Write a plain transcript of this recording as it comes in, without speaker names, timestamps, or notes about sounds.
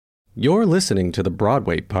You're listening to the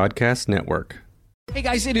Broadway Podcast Network. Hey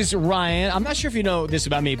guys, it is Ryan. I'm not sure if you know this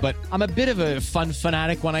about me, but I'm a bit of a fun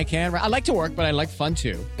fanatic when I can. I like to work, but I like fun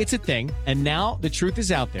too. It's a thing. And now the truth is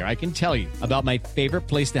out there. I can tell you about my favorite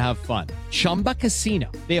place to have fun. Chumba Casino.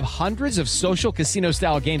 They have hundreds of social casino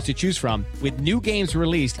style games to choose from with new games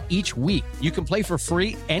released each week. You can play for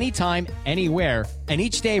free anytime, anywhere. And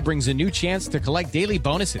each day brings a new chance to collect daily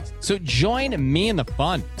bonuses. So join me in the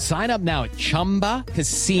fun. Sign up now at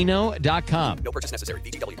ChumbaCasino.com. No purchase necessary.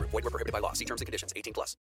 VGW Group. Void where prohibited by law. See terms and conditions.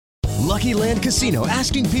 18+. Lucky Land Casino,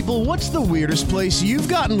 asking people, what's the weirdest place you've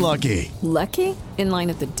gotten lucky? Lucky? In line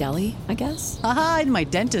at the deli, I guess? Aha, in my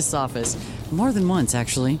dentist's office. More than once,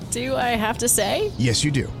 actually. Do I have to say? Yes,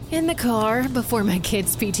 you do. In the car before my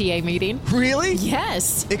kids' PTA meeting. Really?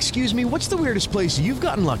 Yes. Excuse me, what's the weirdest place you've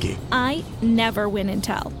gotten lucky? I never win and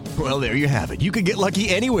tell. Well, there you have it. You can get lucky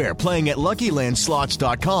anywhere, playing at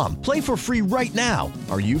LuckyLandSlots.com. Play for free right now.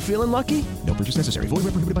 Are you feeling lucky? No purchase necessary. Void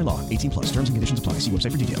where prohibited by law. 18+. Terms and conditions apply. See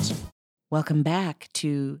website for details. Welcome back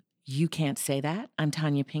to You Can't Say That. I'm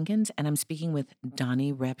Tanya Pinkins, and I'm speaking with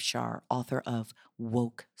Donnie Repshar, author of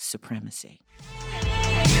Woke Supremacy.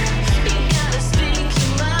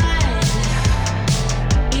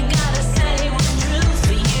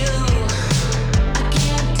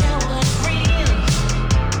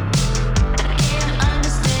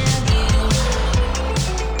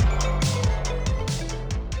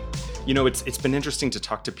 You know, it's been interesting to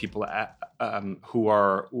talk to people who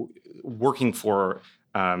are working for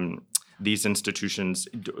these institutions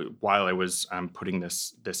while I was putting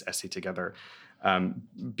this essay together,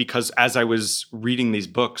 because as I was reading these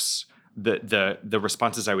books, the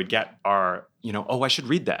responses I would get are, oh, I should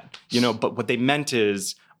read that, But what they meant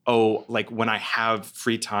is, oh, like when I have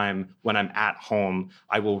free time, when I'm at home,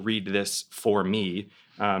 I will read this for me,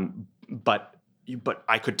 but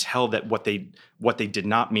I could tell that what they did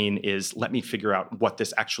not mean is let me figure out what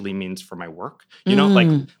this actually means for my work. Like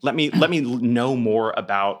let me know more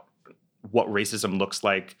about what racism looks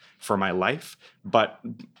like for my life, but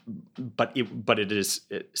it is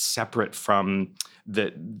separate from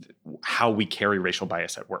how we carry racial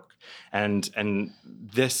bias at work. And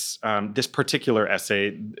this particular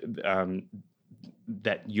essay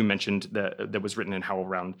that you mentioned that was written in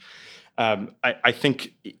HowlRound, I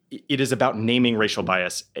think it is about naming racial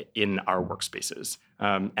bias in our workspaces.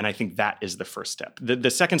 And I think that is the first step.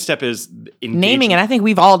 The second step is naming it. I think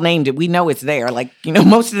we've all named it. We know it's there. Like,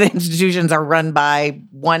 most of the institutions are run by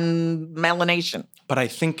one melanation. But I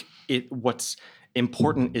think what's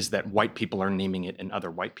important is that white people are naming it in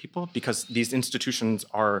other white people, because these institutions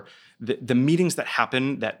are the meetings that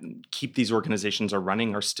happen that keep these organizations are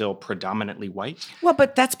running are still predominantly white. Well,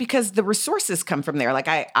 but that's because the resources come from there. Like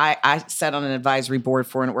I sat on an advisory board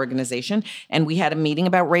for an organization, and we had a meeting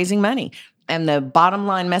about raising money. And the bottom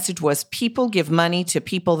line message was people give money to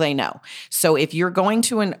people they know. So if you're going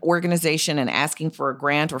to an organization and asking for a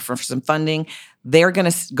grant or for some funding, they're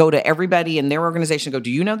going to go to everybody in their organization and go,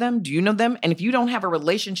 do you know them? Do you know them? And if you don't have a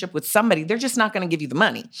relationship with somebody, they're just not going to give you the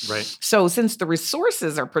money. Right. So since the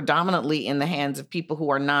resources are predominantly in the hands of people who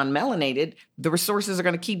are non-melanated, the resources are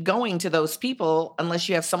going to keep going to those people unless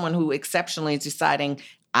you have someone who exceptionally is deciding,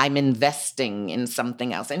 I'm investing in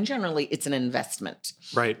something else. And generally, it's an investment.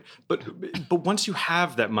 Right. But once you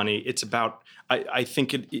have that money, it's about, I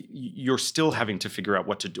think you're still having to figure out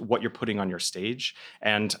what you're putting on your stage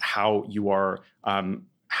and how you are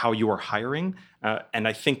hiring. And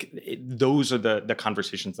I think those are the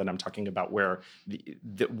conversations that I'm talking about, where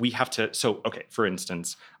we have to. So, okay, for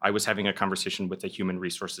instance, I was having a conversation with a human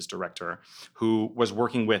resources director who was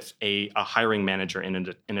working with a hiring manager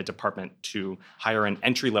in a department to hire an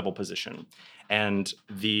entry-level position. And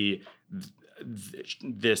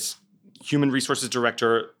this human resources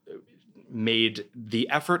director made the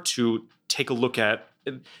effort to take a look at,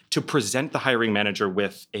 to present the hiring manager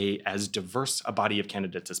with as diverse a body of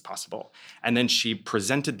candidates as possible. And then she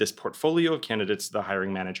presented this portfolio of candidates to the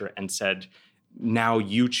hiring manager and said, now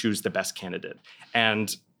you choose the best candidate.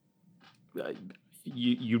 And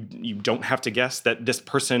you don't have to guess that this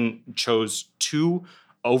person chose two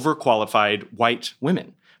overqualified white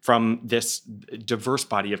women from this diverse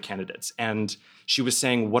body of candidates. And she was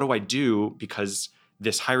saying, what do I do? Because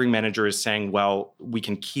this hiring manager is saying, well, we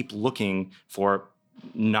can keep looking for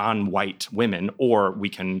non-white women, or we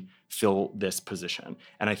can fill this position.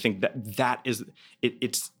 And I think that is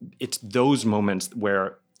it's those moments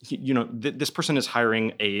where this person is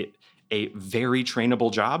hiring a very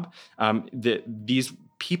trainable job. These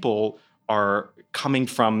people are coming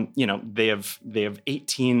from, they have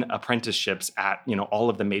 18 apprenticeships at, all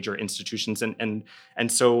of the major institutions. And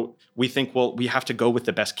so we think, well, we have to go with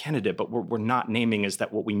the best candidate, but we're not naming is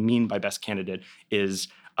that what we mean by best candidate is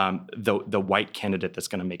the white candidate that's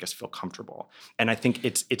going to make us feel comfortable. And I think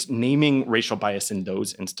it's naming racial bias in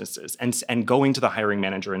those instances and going to the hiring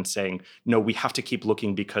manager and saying, no, we have to keep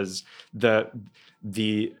looking because the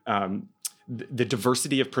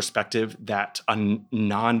diversity of perspective that a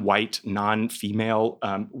non-white, non-female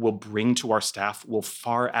will bring to our staff will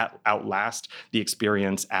far outlast the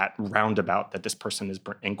experience at Roundabout that this person is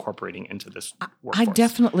incorporating into this workforce. I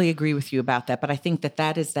definitely agree with you about that, but I think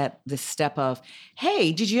that is this step of,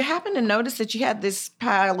 hey, did you happen to notice that you had this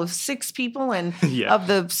pile of 6 people, and of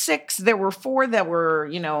the 6, there were 4 that were,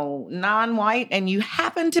 non-white, and you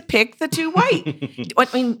happened to pick the 2 white? I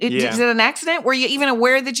mean, is it an accident? Were you even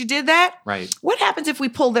aware that you did that? Right. What happens if we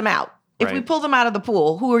pull them out? If we pull them out of the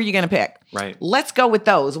pool, who are you going to pick? Right. Let's go with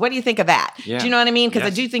those. What do you think of that? Yeah. Do you know what I mean? Because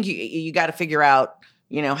Yes. I do think you got to figure out,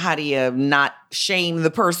 how do you not shame the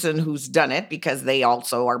person who's done it because they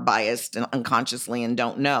also are biased and unconsciously and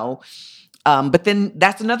don't know. But then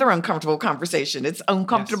that's another uncomfortable conversation. It's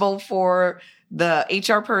uncomfortable for the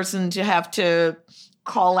HR person to have to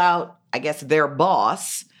call out, I guess, their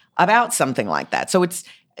boss about something like that. So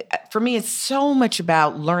for me, it's so much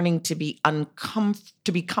about learning to be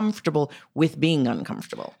comfortable with being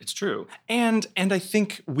uncomfortable. It's true. And I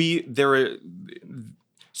think there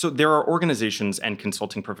are organizations and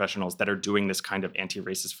consulting professionals that are doing this kind of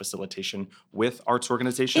anti-racist facilitation with arts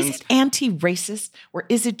organizations. Is it anti-racist or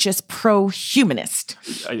is it just pro-humanist?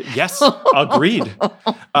 Yes, agreed.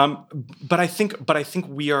 But I think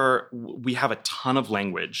we have a ton of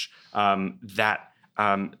language that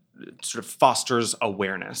sort of fosters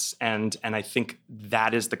awareness, and I think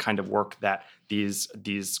that is the kind of work that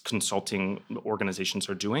these consulting organizations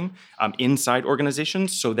are doing inside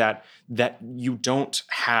organizations, so that you don't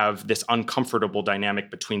have this uncomfortable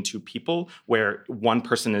dynamic between 2 people where one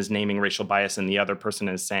person is naming racial bias and the other person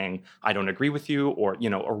is saying, I don't agree with you, or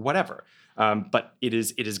whatever. But it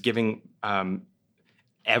is giving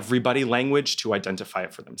everybody language to identify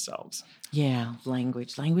it for themselves. Yeah,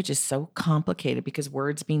 language. Language is so complicated because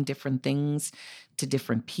words mean different things to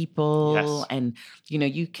different people. Yes. And,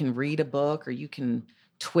 you can read a book or you can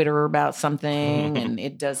Twitter about something and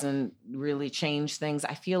it doesn't really change things.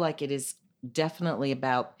 I feel like it is definitely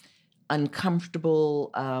about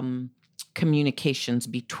uncomfortable communications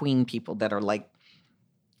between people that are like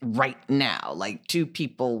right now, like 2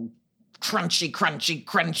 people crunching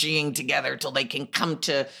together till they can come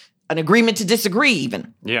to an agreement to disagree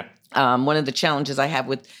even. Yeah. One of the challenges I have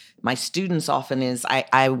with my students often is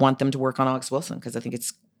I want them to work on August Wilson because I think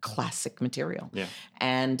it's classic material. Yeah.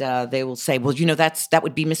 And they will say, well, that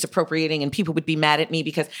would be misappropriating and people would be mad at me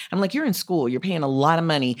because I'm like, you're in school, you're paying a lot of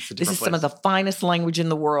money. This is some of the finest language in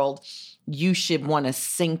the world. You should want to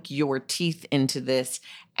sink your teeth into this.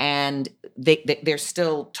 And there's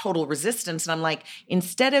still total resistance. And I'm like,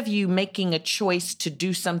 instead of you making a choice to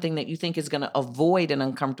do something that you think is going to avoid an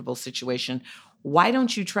uncomfortable situation, why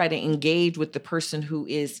don't you try to engage with the person who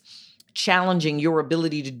is challenging your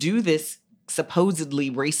ability to do this supposedly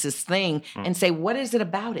racist thing and say, what is it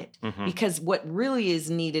about it? Mm-hmm. Because what really is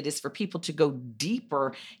needed is for people to go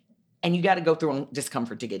deeper, and you got to go through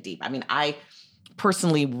discomfort to get deep. I mean, I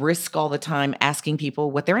personally risk all the time asking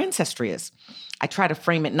people what their ancestry is. I try to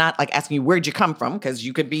frame it not like asking you, where'd you come from? Because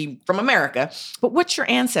you could be from America, but what's your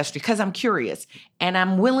ancestry? Because I'm curious and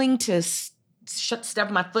I'm willing to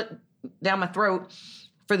step my foot down my throat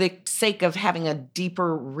for the sake of having a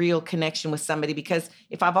deeper, real connection with somebody. Because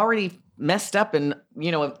if I've already messed up and,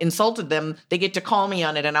 insulted them, they get to call me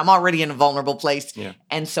on it and I'm already in a vulnerable place. Yeah.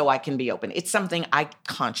 And so I can be open. It's something I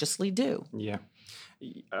consciously do. Yeah.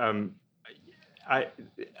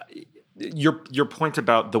 Your point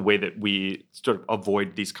about the way that we sort of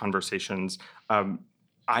avoid these conversations,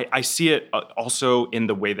 I see it also in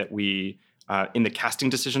the way that we, in the casting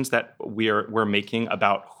decisions that we're making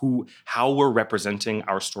about how we're representing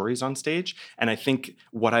our stories on stage. And I think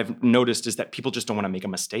what I've noticed is that people just don't want to make a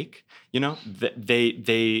mistake.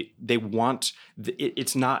 They want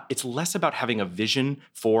it's less about having a vision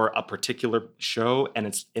for a particular show, and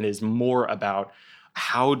it is more about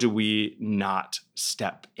how do we not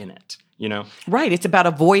step in it, Right. It's about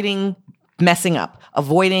avoiding messing up,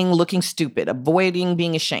 avoiding looking stupid, avoiding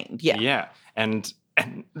being ashamed. Yeah. Yeah. And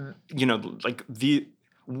like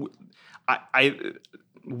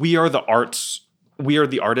we are the arts, we are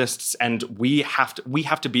the artists, and we have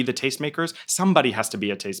to be the tastemakers. Somebody has to be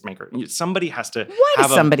a tastemaker. Somebody has to. Why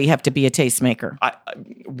does somebody have to be a tastemaker?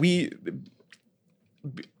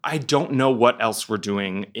 I don't know what else we're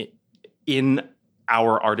doing in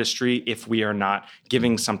our artistry if we are not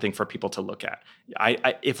giving something for people to look at.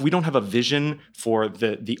 If we don't have a vision for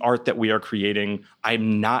the art that we are creating,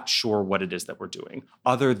 I'm not sure what it is that we're doing,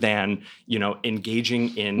 other than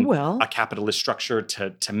engaging in a capitalist structure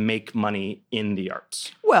to make money in the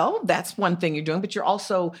arts. Well, that's one thing you're doing, but you're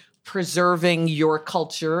also preserving your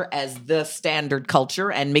culture as the standard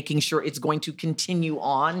culture and making sure it's going to continue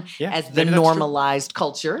on as the normalized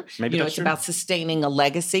culture. Maybe that's it's true. about sustaining a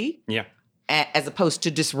legacy. Yeah. As opposed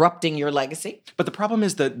to disrupting your legacy. But the problem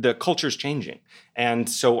is that the culture is changing, and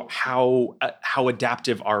so how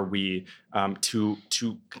adaptive are we to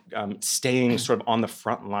staying sort of on the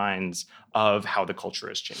front lines of how the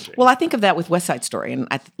culture is changing? Well, I think of that with West Side Story, and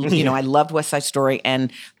I loved West Side Story,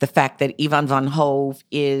 and the fact that Ivan Van Hove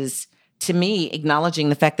is, to me, acknowledging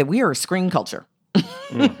the fact that we are a screen culture.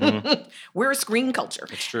 Mm-hmm. We're a screen culture.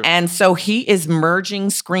 That's true. And so he is merging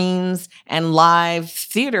screens and live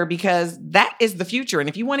theater because that is the future. And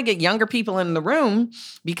if you want to get younger people in the room,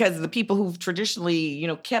 because the people who've traditionally,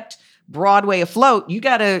 kept Broadway afloat, you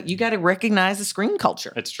gotta recognize the screen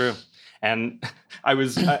culture. It's true. And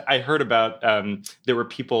I heard about there were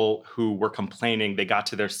people who were complaining. They got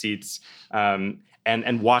to their seats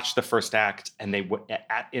and watched the first act, and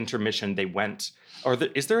at intermission they went.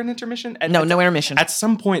 Is there an intermission? No intermission. At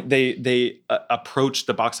some point, they approached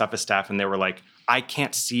the box office staff and they were like, "I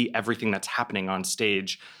can't see everything that's happening on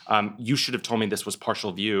stage. You should have told me this was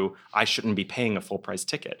partial view. I shouldn't be paying a full price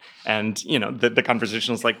ticket." And the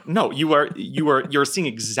conversation was like, "No, you're seeing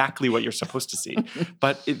exactly what you're supposed to see."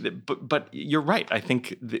 But you're right. I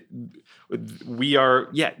think we are.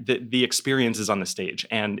 Yeah, the experience is on the stage,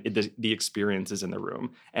 and the experience is in the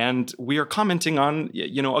room, and we are commenting on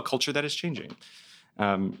a culture that is changing.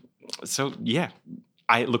 So yeah,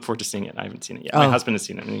 I look forward to seeing it. I haven't seen it yet. My husband has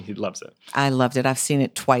seen it and he loves it. I loved it. I've seen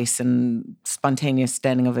it twice and spontaneous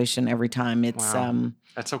standing ovation every time. It's wow.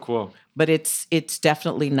 That's so cool. But it's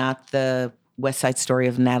definitely not the West Side Story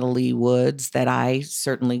of Natalie Woods that I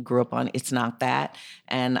certainly grew up on. It's not that.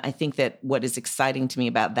 And I think that what is exciting to me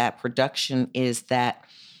about that production is that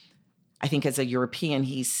I think as a European,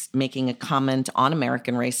 he's making a comment on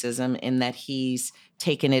American racism in that he's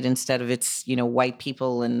taken it, instead of it's, white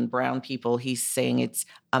people and brown people, he's saying it's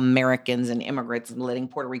Americans and immigrants and letting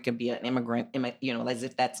Puerto Rican be an immigrant, as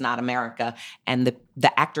if that's not America. And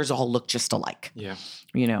the actors all look just alike. Yeah.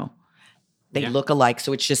 They look alike.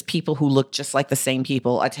 So it's just people who look just like the same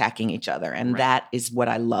people attacking each other. And that is what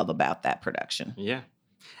I love about that production. Yeah.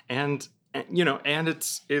 And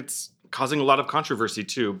it's causing a lot of controversy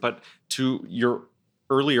too. But to your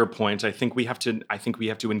earlier point, I think we have to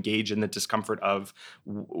engage in the discomfort of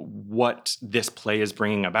what this play is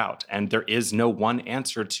bringing about. And there is no one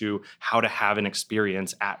answer to how to have an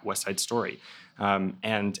experience at West Side Story.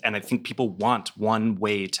 And I think people want one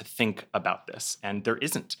way to think about this, and there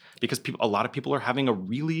isn't, because a lot of people are having a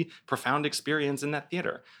really profound experience in that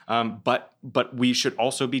theater. But we should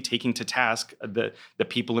also be taking to task the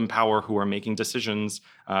people in power who are making decisions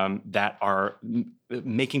that are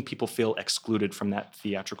making people feel excluded from that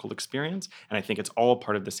theatrical experience. And I think it's all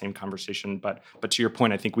part of the same conversation. But to your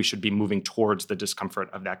point, I think we should be moving towards the discomfort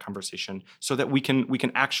of that conversation so that we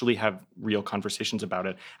can actually have real conversations about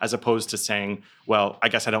it, as opposed to saying, well, I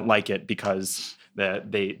guess I don't like it because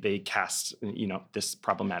they cast this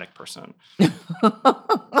problematic person.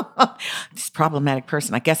 This problematic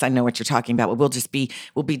person. I guess I know what you're talking about, but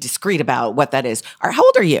we'll be discreet about what that is. All right, how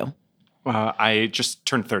old are you? I just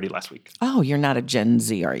turned 30 last week. Oh, you're not a Gen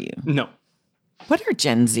Z, are you? No. What are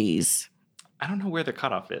Gen Zs? I don't know where the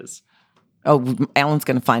cutoff is. Oh, Alan's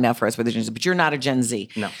going to find out for us where the Gen Z, but you're not a Gen Z.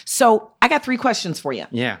 No. So I got 3 questions for you.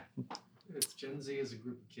 Yeah. It's Gen Z is a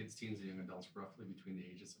group of kids, teens, and young adults roughly between the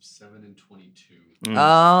ages of 7 and 22.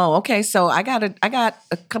 Oh, okay. So I got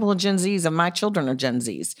a couple of Gen Zs, and my children are Gen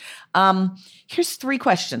Zs. Here's 3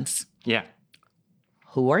 questions. Yeah.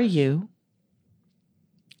 Who are you?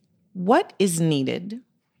 What is needed?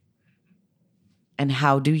 And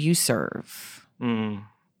how do you serve? Who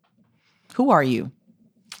are you?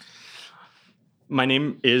 My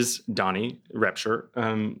name is Donnie Repsher.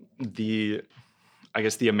 I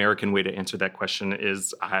guess the American way to answer that question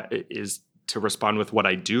is to respond with what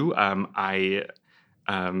I do. I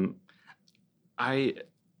am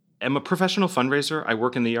a professional fundraiser. I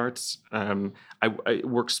work in the arts. I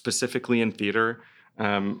work specifically in theater.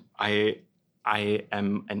 I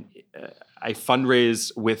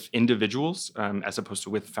fundraise with individuals as opposed to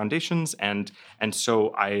with foundations, and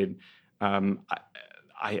so I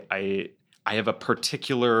have a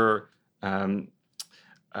particular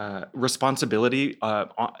responsibility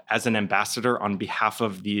as an ambassador on behalf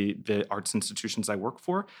of the arts institutions I work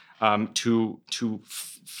for to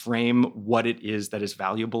frame what it is that is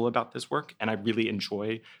valuable about this work. And I really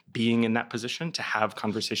enjoy being in that position to have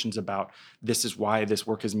conversations about this is why this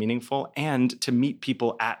work is meaningful, and to meet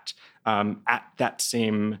people at that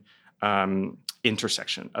same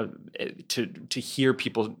intersection, to hear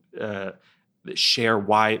people share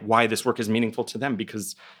why this work is meaningful to them.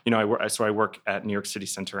 Because I work at New York City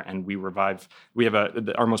Center, and we have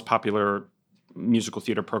our most popular musical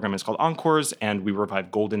theater program is called Encores, and we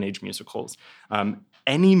revive Golden Age musicals.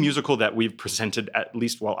 Any musical that we've presented, at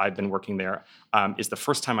least while I've been working there, is the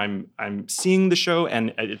first time I'm seeing the show,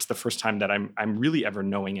 and it's the first time that I'm really ever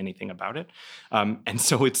knowing anything about it. And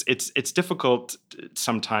so it's difficult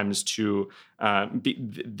sometimes to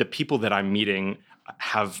the people that I'm meeting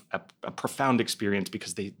have a profound experience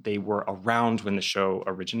because they were around when the show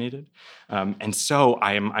originated, and so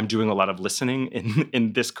I'm doing a lot of listening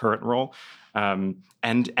in this current role,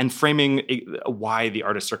 and framing why the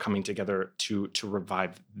artists are coming together to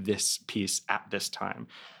revive this piece at this time,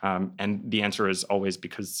 and the answer is always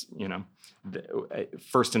because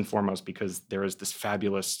first and foremost because there is this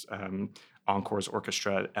fabulous Encores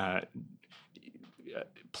orchestra.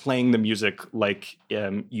 Playing the music like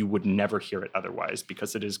you would never hear it otherwise,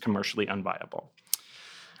 because it is commercially unviable.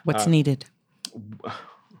 What's needed?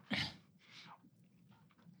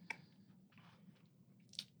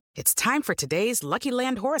 It's time for today's Lucky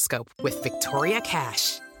Land horoscope with Victoria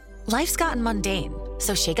Cash. Life's gotten mundane,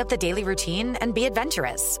 so shake up the daily routine and be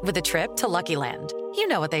adventurous with a trip to Lucky Land. You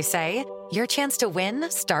know what they say. Your chance to win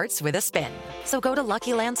starts with a spin. So go to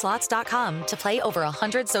LuckyLandSlots.com to play over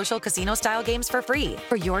 100 social casino-style games for free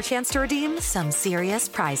for your chance to redeem some serious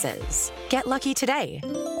prizes. Get lucky today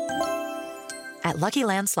at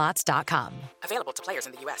LuckyLandSlots.com. Available to players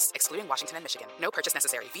in the U.S., excluding Washington and Michigan. No purchase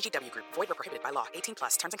necessary. VGW Group. Void where prohibited by law.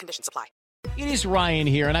 18+. Terms and conditions apply. It is Ryan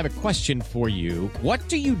here, and I have a question for you. What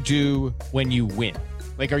do you do when you win?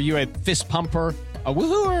 Like, are you a fist pumper, a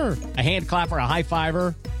woohooer, a hand clapper, a high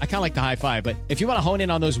fiver? I kind of like the high five, but if you want to hone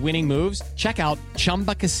in on those winning moves, check out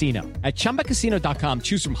Chumba Casino. At ChumbaCasino.com,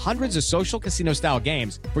 choose from hundreds of social casino-style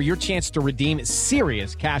games for your chance to redeem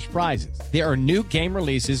serious cash prizes. There are new game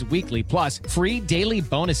releases weekly, plus free daily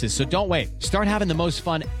bonuses. So don't wait. Start having the most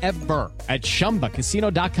fun ever at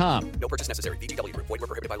ChumbaCasino.com. No purchase necessary. VGW Group. Void where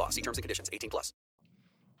prohibited by law. See terms and conditions. 18+.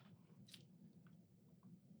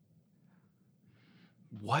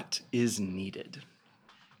 What is needed?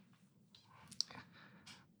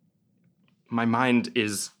 My mind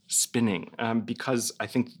is spinning because I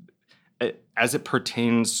think as it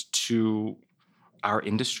pertains to our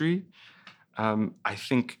industry, I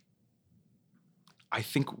think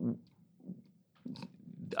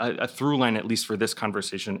a through line, at least for this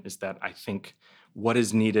conversation, is that I think what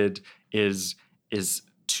is needed is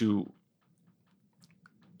to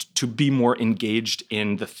be more engaged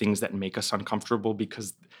in the things that make us uncomfortable,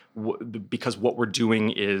 because what we're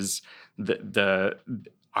doing is the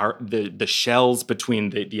shells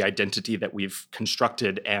between the identity that we've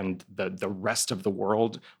constructed and the rest of the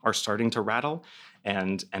world are starting to rattle.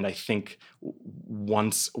 And I think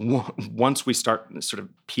once we start sort of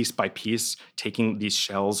piece by piece taking these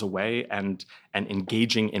shells away and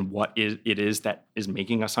engaging in what it is that is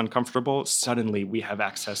making us uncomfortable, suddenly we have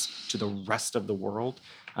access to the rest of the world.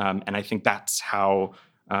 And I think that's how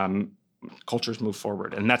cultures move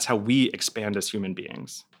forward, and that's how we expand as human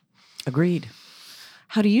beings. Agreed.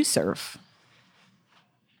 How do you serve?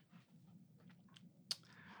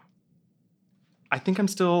 I think I'm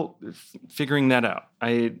still figuring that out.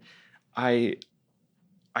 I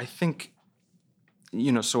think,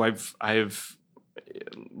 so I've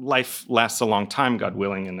life lasts a long time, God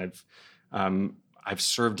willing, and I've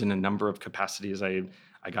served in a number of capacities.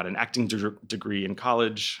 I got an acting degree in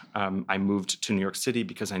college. I moved to New York City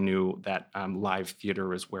because I knew that live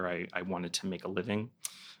theater is where I wanted to make a living.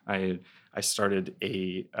 I started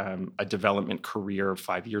a development career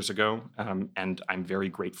 5 years ago, and I'm very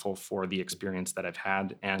grateful for the experience that I've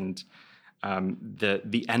had. And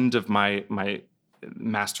the end of my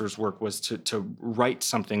master's work was to write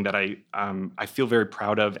something that I feel very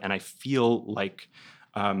proud of, and I feel like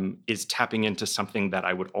is tapping into something that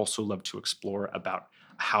I would also love to explore about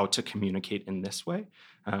how to communicate in this way,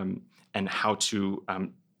 and how to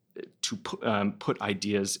put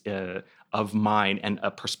ideas of mine and a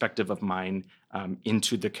perspective of mine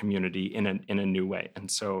into the community in a new way. And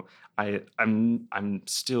so I'm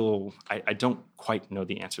still I don't quite know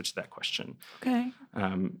the answer to that question. Okay.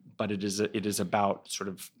 But it is about sort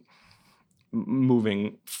of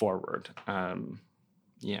moving forward.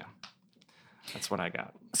 Yeah. That's what I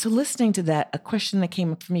got. So listening to that, a question that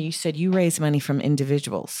came up for me, you said you raise money from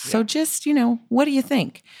individuals. So Yeah. just, what do you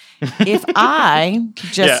think? If I,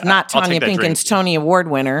 just not I'll Tanya take that Pinkin's drink. Tony Award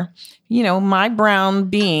winner, my brown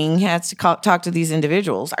being has to talk to these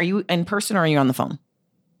individuals. Are you in person or are you on the phone?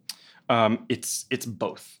 It's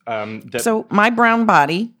both. So my brown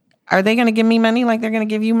body, are they going to give me money like they're going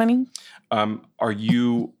to give you money? Are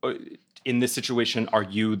you... in this situation, are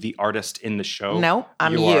you the artist in the show? No,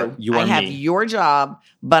 I'm you. You are I have me. your job,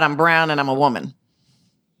 but I'm brown and I'm a woman.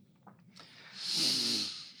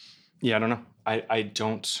 Yeah, I don't know. I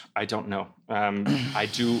don't know. I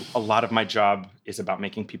do a lot of my job is about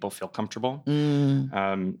making people feel comfortable,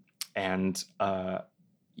 and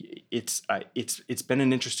it's been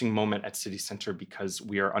an interesting moment at City Center because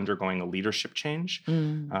we are undergoing a leadership change.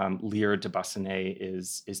 Lear de Bassanet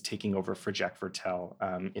is taking over for Jack Vertel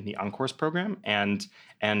in the Encores program, and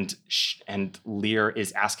Lear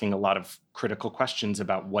is asking a lot of critical questions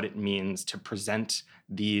about what it means to present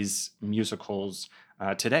these musicals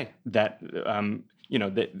today. That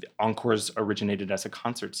that Encores originated as a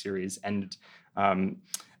concert series, and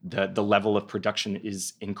the level of production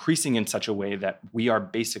is increasing in such a way that we are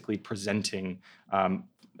basically presenting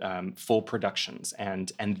full productions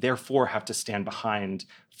and therefore have to stand behind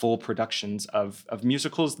full productions of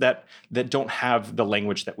musicals that don't have the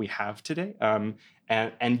language that we have today.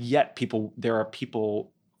 And yet there are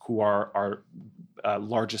people who are our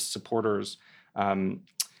largest supporters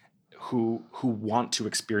who want to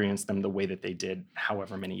experience them the way that they did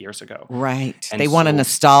however many years ago. Right. And they want a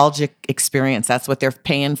nostalgic experience. That's what they're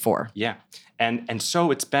paying for. Yeah. And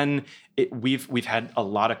so we've had a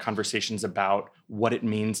lot of conversations about what it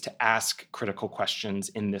means to ask critical questions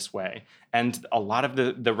in this way. And a lot of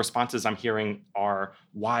the responses I'm hearing are,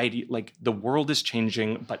 why do you, the world is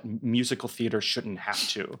changing, but musical theater shouldn't have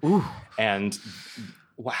to. Ooh. And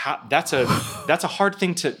that's a hard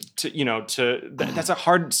thing that's a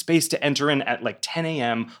hard space to enter in at 10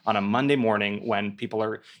 a.m. on a Monday morning when people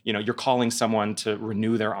are, you're calling someone to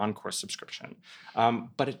renew their Encore subscription.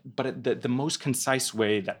 But the most concise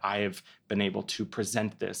way that I have been able to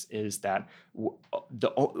present this is that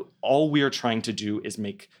all we are trying to do is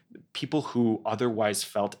make people who otherwise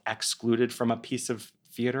felt excluded from a piece of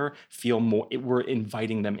theater feel more. We're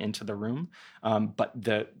inviting them into the room, but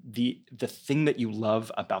the thing that you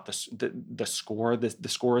love about the score, the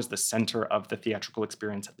score is the center of the theatrical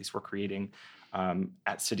experience. At least we're creating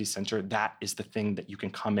at City Center. That is the thing that you can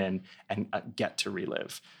come in and get to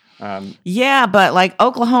relive. Yeah, but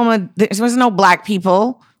Oklahoma, there was no black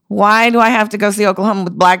people. Why do I have to go see Oklahoma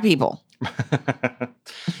with black people?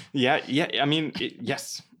 Yeah. I mean,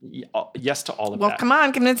 yes. Yes to all of that. Well, come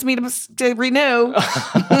on, convince me to renew.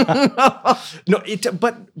 No,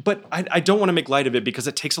 but I don't want to make light of it because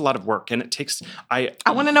it takes a lot of work, and it takes. I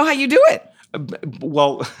want to know how you do it.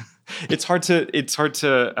 Well, it's hard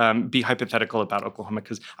to be hypothetical about Oklahoma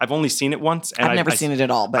because I've only seen it once. And I've never seen it at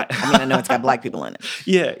all, but I know it's got black people in it.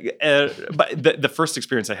 Yeah, but the first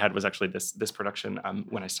experience I had was actually this production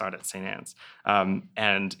when I saw it at St. Anne's,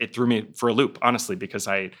 and it threw me for a loop, honestly, because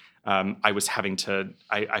I was having to.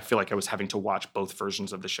 I feel like I was having to watch both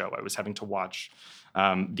versions of the show. I was having to watch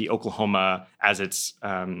the Oklahoma as it's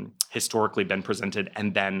historically been presented,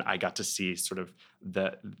 and then I got to see sort of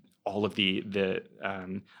all of the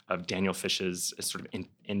of Daniel Fish's sort of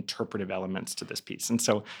interpretive elements to this piece. And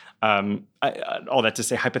so all that to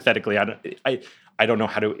say, hypothetically, I don't know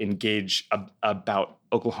how to engage about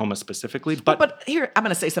Oklahoma specifically, but here I'm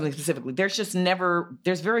going to say something specifically.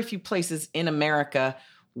 There's very few places in America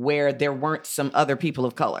where there weren't some other people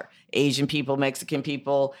of color, Asian people, Mexican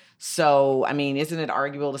people. So, I mean, isn't it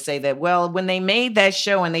arguable to say that, well, when they made that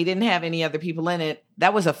show and they didn't have any other people in it,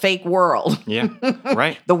 that was a fake world. Yeah,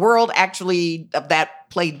 right. The world actually of that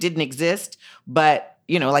play didn't exist, but,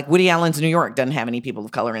 like Woody Allen's New York doesn't have any people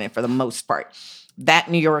of color in it for the most part.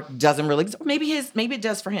 That New York doesn't really exist. Maybe it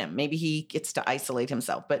does for him. Maybe he gets to isolate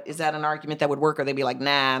himself. But is that an argument that would work? Or they'd be like,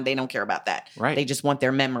 nah, they don't care about that. Right. They just want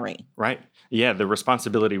their memory. Right. Yeah. The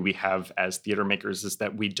responsibility we have as theater makers is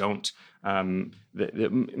that we don't,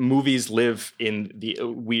 the movies live in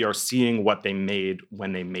we are seeing what they made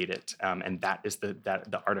when they made it. And that is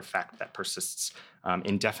the artifact that persists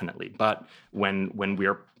indefinitely. But when we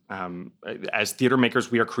are, as theater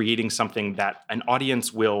makers, we are creating something that an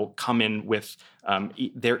audience will come in with.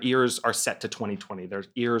 Their ears are set to 2020. Their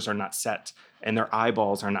ears are not set, and their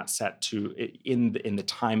eyeballs are not set to in the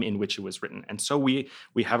time in which it was written. And so we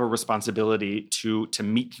have a responsibility to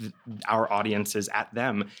meet our audiences at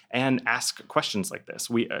them and ask questions like this.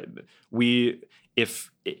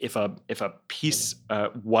 If a piece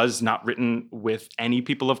was not written with any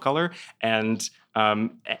people of color and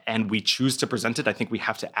and we choose to present it, I think we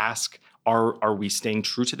have to ask, are we staying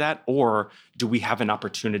true to that, or do we have an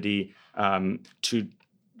opportunity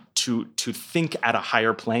to think at a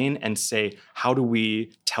higher plane and say, how do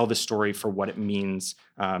we tell the story for what it means,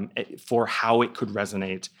 for how it could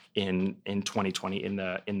resonate in 2020 in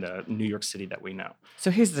the New York City that we know?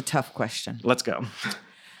 So here's the tough question. Let's go.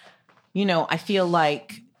 I feel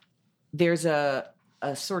like there's a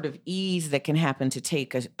sort of ease that can happen to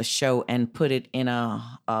take a show and put it in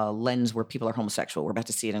a lens where people are homosexual. We're about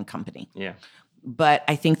to see it in Company. Yeah. But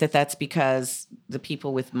I think that that's because the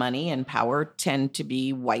people with money and power tend to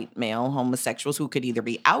be white male homosexuals who could either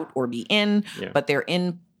be out or be in, but they're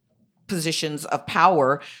in positions of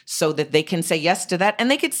power so that they can say yes to that. And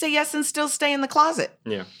they could say yes and still stay in the closet.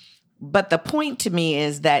 Yeah. But the point to me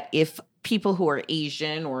is that if people who are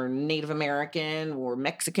Asian or Native American or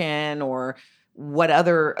Mexican or what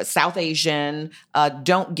other South Asian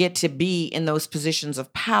don't get to be in those positions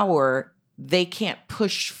of power, they can't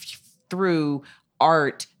push through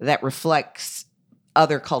art that reflects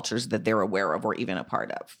other cultures that they're aware of or even a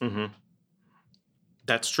part of. Mm-hmm.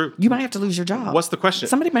 That's true. You might have to lose your job. What's the question?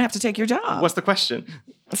 Somebody might have to take your job. What's the question?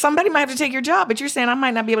 Somebody might have to take your job, but you're saying I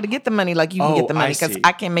might not be able to get the money like you can get the money because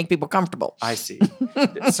I can't make people comfortable. I see.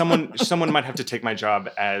 Someone might have to take my job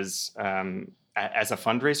as a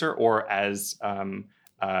fundraiser or as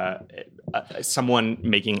someone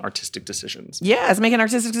making artistic decisions. Yeah, as making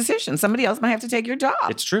artistic decisions. Somebody else might have to take your job.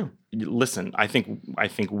 It's true. Listen, I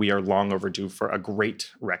think we are long overdue for a great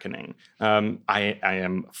reckoning. I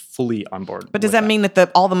am fully on board. But does that mean that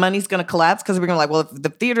all the money's going to collapse? Because we're going to well, if the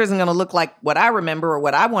theater isn't going to look like what I remember or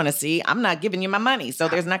what I want to see, I'm not giving you my money. So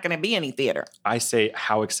there's not going to be any theater. I say,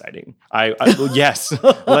 how exciting! Yes.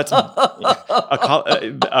 Let's.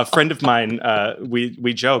 A friend of mine,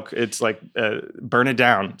 we joke. It's like burn it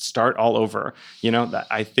down, start all over.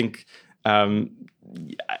 I think.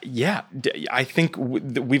 I think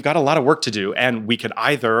we've got a lot of work to do, and we could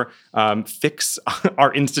either fix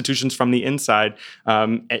our institutions from the inside,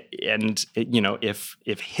 if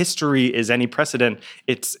history is any precedent,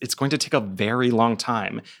 it's going to take a very long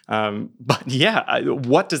time.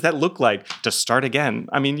 What does that look like to start again?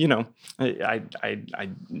 I mean, I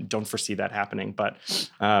don't foresee that happening, but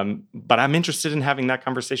I'm interested in having that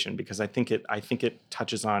conversation because I think it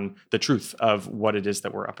touches on the truth of what it is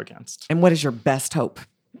that we're up against. And what is your best hope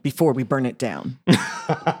before we burn it down?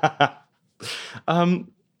 I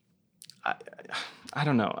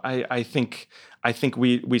don't know. I think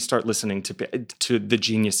we start listening to the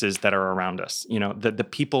geniuses that are around us. The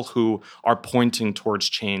people who are pointing towards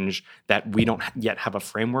change that we don't yet have a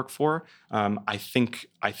framework for. I think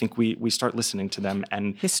we start listening to them.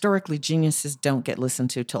 And historically, geniuses don't get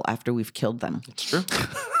listened to till after we've killed them. It's true.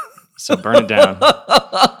 So burn it down.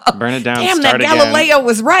 Burn it down. Damn, start that again. Galileo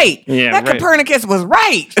was right. Yeah, that right. Copernicus was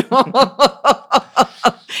right.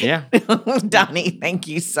 Yeah. Donnie, thank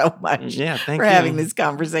you so much for having this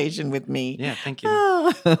conversation with me. Yeah, thank you.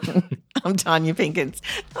 I'm Tanya Pinkins,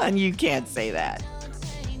 and you can't say that.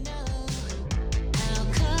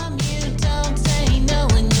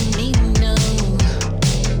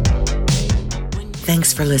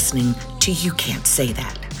 Thanks for listening to You Can't Say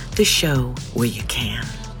That, the show where you can.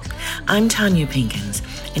 I'm Tanya Pinkins,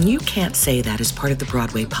 and You Can't Say That is part of the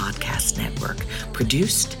Broadway Podcast Network,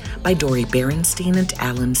 produced by Dori Berenstein and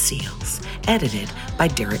Alan Seals, edited by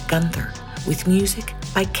Derek Gunther, with music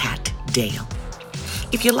by Kat Dale.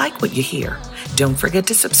 If you like what you hear, don't forget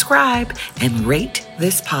to subscribe and rate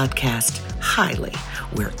this podcast highly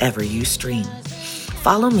wherever you stream.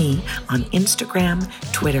 Follow me on Instagram,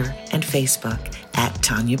 Twitter, and Facebook at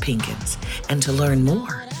Tanya Pinkins. And to learn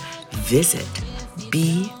more, visit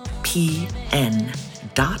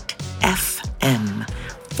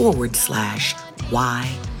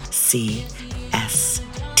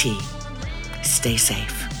bpn.fm/YCST. Stay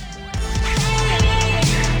safe.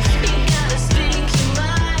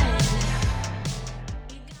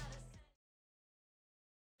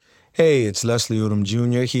 Hey, it's Leslie Odom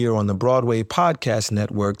Jr. here on the Broadway Podcast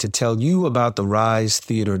Network to tell you about the Rise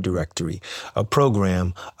Theater Directory, a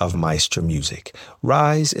program of Maestro Music.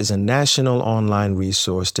 Rise is a national online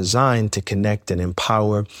resource designed to connect and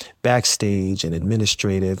empower backstage and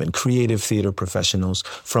administrative and creative theater professionals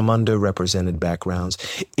from underrepresented backgrounds.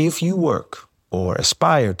 If you work or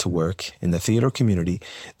aspire to work in the theater community,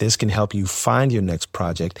 this can help you find your next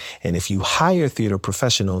project. And if you hire theater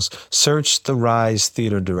professionals, search the Rise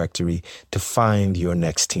Theater Directory to find your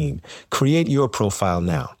next team. Create your profile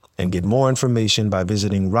now and get more information by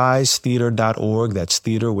visiting risetheater.org. That's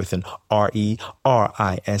theater with an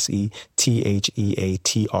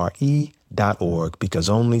RERISETHEATRE.org, because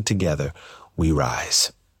only together we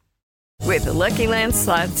rise. With the Lucky Land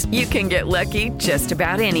Slots, you can get lucky just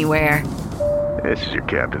about anywhere. This is your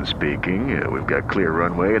captain speaking. We've got clear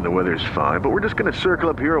runway and the weather's fine, but we're just going to circle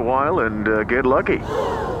up here a while and get lucky.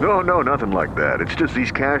 No, nothing like that. It's just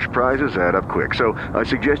these cash prizes add up quick. So I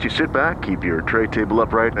suggest you sit back, keep your tray table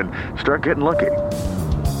upright, and start getting lucky.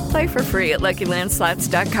 Play for free at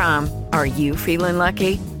LuckyLandSlots.com. Are you feeling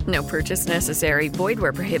lucky? No purchase necessary. Void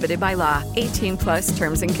where prohibited by law. 18+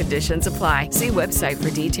 terms and conditions apply. See website for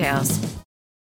details.